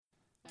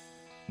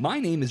My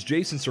name is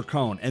Jason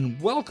Sircone, and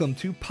welcome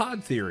to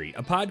Pod Theory,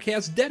 a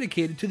podcast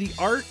dedicated to the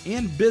art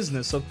and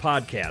business of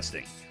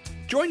podcasting.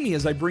 Join me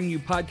as I bring you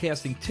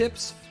podcasting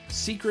tips,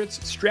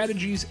 secrets,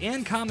 strategies,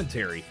 and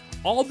commentary,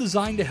 all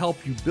designed to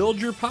help you build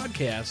your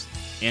podcast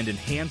and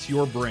enhance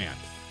your brand.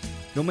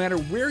 No matter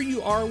where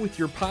you are with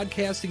your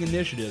podcasting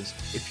initiatives,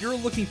 if you're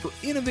looking for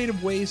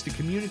innovative ways to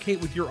communicate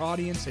with your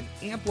audience and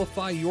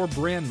amplify your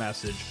brand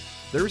message,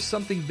 there's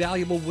something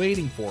valuable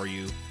waiting for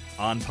you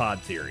on Pod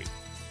Theory.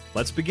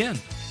 Let's begin.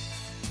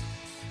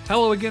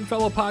 Hello again,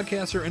 fellow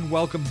podcaster, and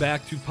welcome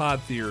back to Pod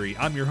Theory.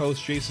 I'm your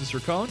host, Jason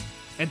Sircone,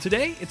 and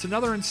today it's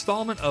another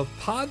installment of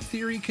Pod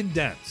Theory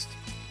Condensed.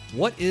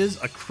 What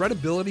is a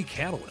credibility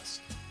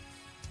catalyst?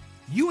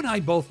 You and I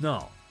both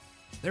know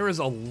there is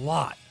a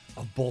lot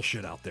of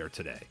bullshit out there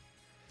today.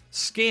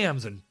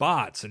 Scams and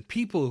bots and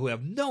people who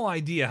have no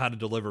idea how to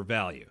deliver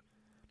value.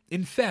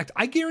 In fact,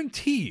 I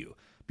guarantee you,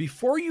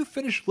 before you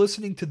finish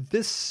listening to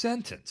this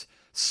sentence,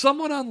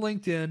 someone on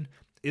LinkedIn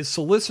is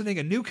soliciting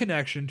a new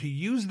connection to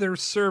use their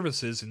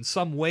services in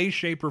some way,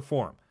 shape, or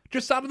form.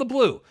 Just out of the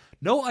blue.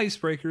 No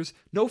icebreakers,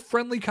 no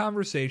friendly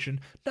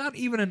conversation, not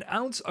even an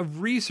ounce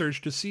of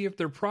research to see if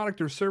their product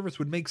or service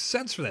would make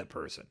sense for that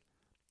person.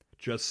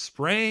 Just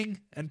spraying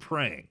and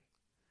praying.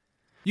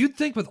 You'd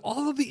think with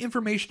all of the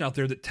information out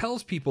there that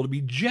tells people to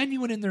be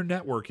genuine in their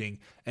networking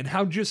and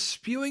how just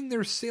spewing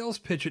their sales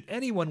pitch at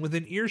anyone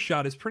within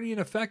earshot is pretty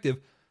ineffective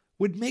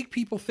would make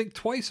people think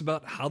twice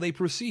about how they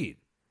proceed.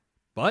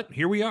 But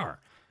here we are.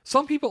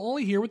 Some people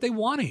only hear what they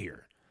want to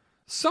hear.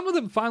 Some of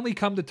them finally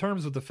come to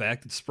terms with the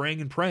fact that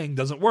spraying and praying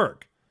doesn't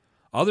work.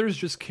 Others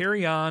just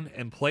carry on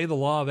and play the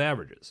law of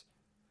averages.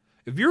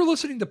 If you're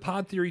listening to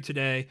Pod Theory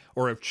today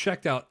or have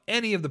checked out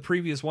any of the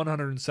previous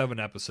 107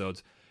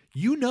 episodes,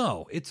 you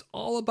know it's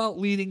all about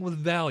leading with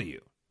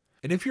value.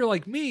 And if you're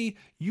like me,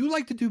 you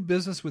like to do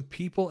business with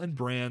people and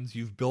brands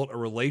you've built a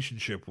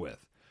relationship with.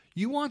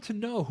 You want to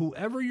know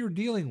whoever you're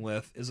dealing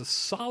with is a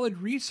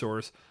solid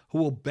resource who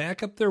will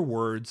back up their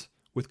words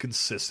with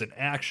consistent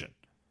action.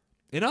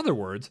 In other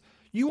words,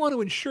 you want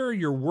to ensure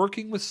you're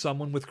working with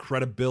someone with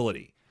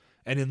credibility.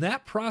 And in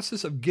that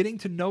process of getting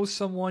to know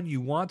someone you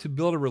want to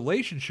build a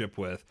relationship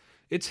with,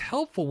 it's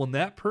helpful when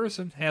that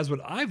person has what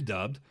I've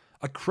dubbed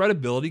a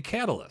credibility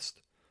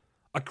catalyst.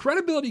 A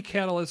credibility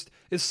catalyst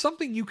is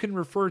something you can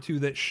refer to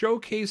that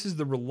showcases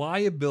the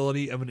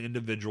reliability of an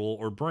individual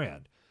or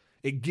brand.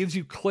 It gives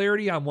you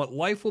clarity on what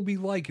life will be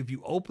like if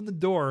you open the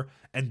door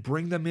and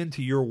bring them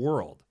into your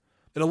world.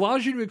 It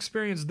allows you to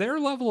experience their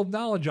level of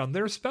knowledge on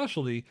their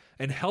specialty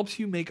and helps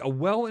you make a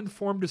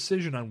well-informed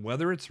decision on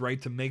whether it's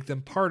right to make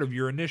them part of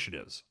your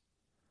initiatives.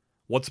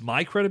 What's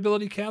my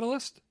credibility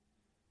catalyst?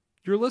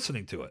 You're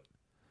listening to it.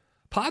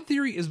 Pod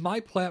Theory is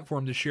my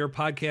platform to share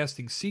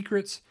podcasting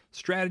secrets,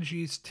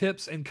 strategies,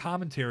 tips, and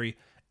commentary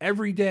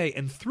every day,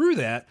 and through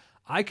that,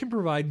 I can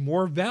provide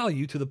more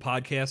value to the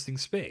podcasting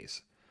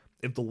space.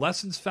 If the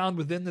lessons found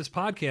within this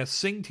podcast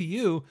sing to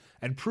you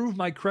and prove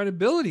my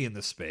credibility in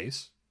this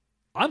space,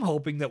 I'm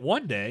hoping that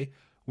one day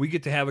we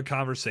get to have a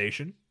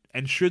conversation,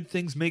 and should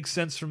things make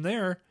sense from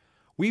there,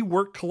 we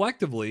work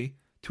collectively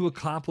to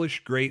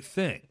accomplish great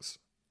things.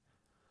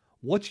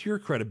 What's your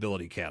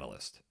credibility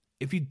catalyst?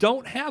 If you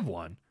don't have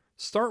one,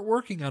 start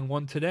working on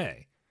one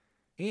today.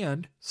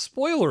 And,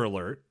 spoiler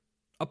alert,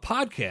 a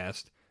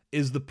podcast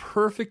is the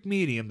perfect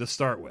medium to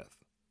start with.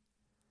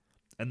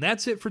 And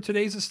that's it for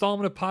today's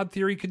installment of Pod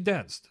Theory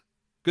Condensed.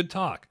 Good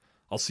talk.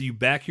 I'll see you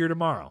back here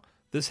tomorrow.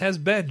 This has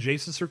been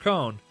Jason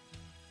Sircone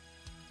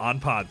on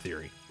Pod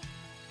Theory.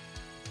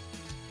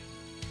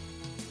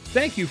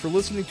 Thank you for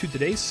listening to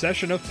today's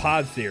session of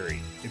Pod Theory.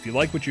 If you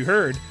like what you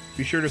heard,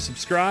 be sure to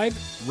subscribe,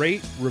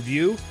 rate,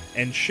 review,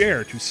 and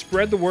share to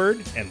spread the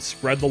word and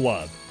spread the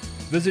love.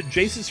 Visit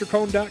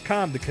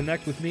jasonsircone.com to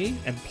connect with me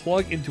and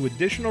plug into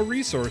additional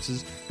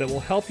resources that will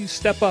help you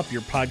step up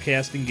your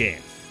podcasting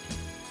game.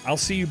 I'll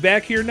see you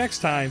back here next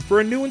time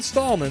for a new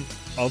installment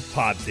of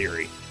Pod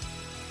Theory.